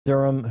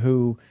Durham,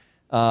 who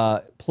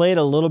played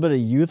a little bit of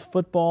youth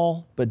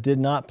football, but did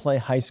not play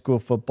high school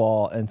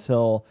football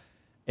until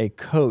a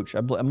coach,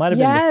 it might have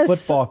been the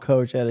football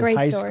coach at his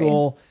high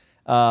school,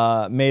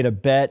 made a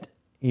bet.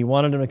 He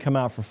wanted him to come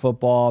out for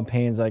football, and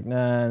Payne's like,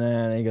 nah.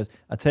 And he goes,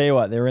 I'll tell you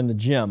what, they were in the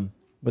gym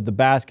with the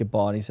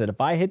basketball, and he said,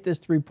 if I hit this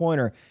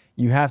three-pointer,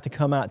 you have to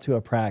come out to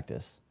a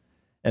practice.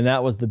 And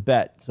that was the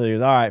bet. So he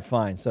was, all right,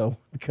 fine. So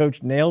the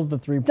coach nails the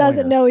three-pointer.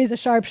 Doesn't know he's a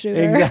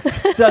sharpshooter.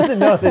 Exactly. Doesn't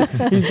know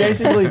that he's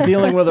basically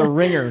dealing with a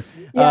ringer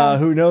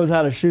who knows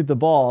how to shoot the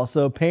ball.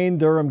 So Payne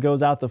Durham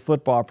goes out to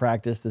football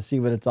practice to see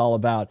what it's all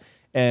about.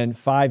 And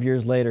 5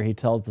 years later, he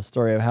tells the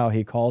story of how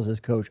he calls his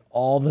coach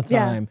all the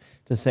time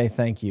to say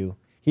thank you.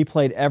 He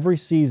played every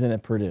season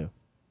at Purdue.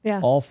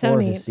 Yeah. All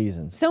four of his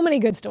seasons. So many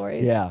good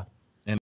stories. Yeah.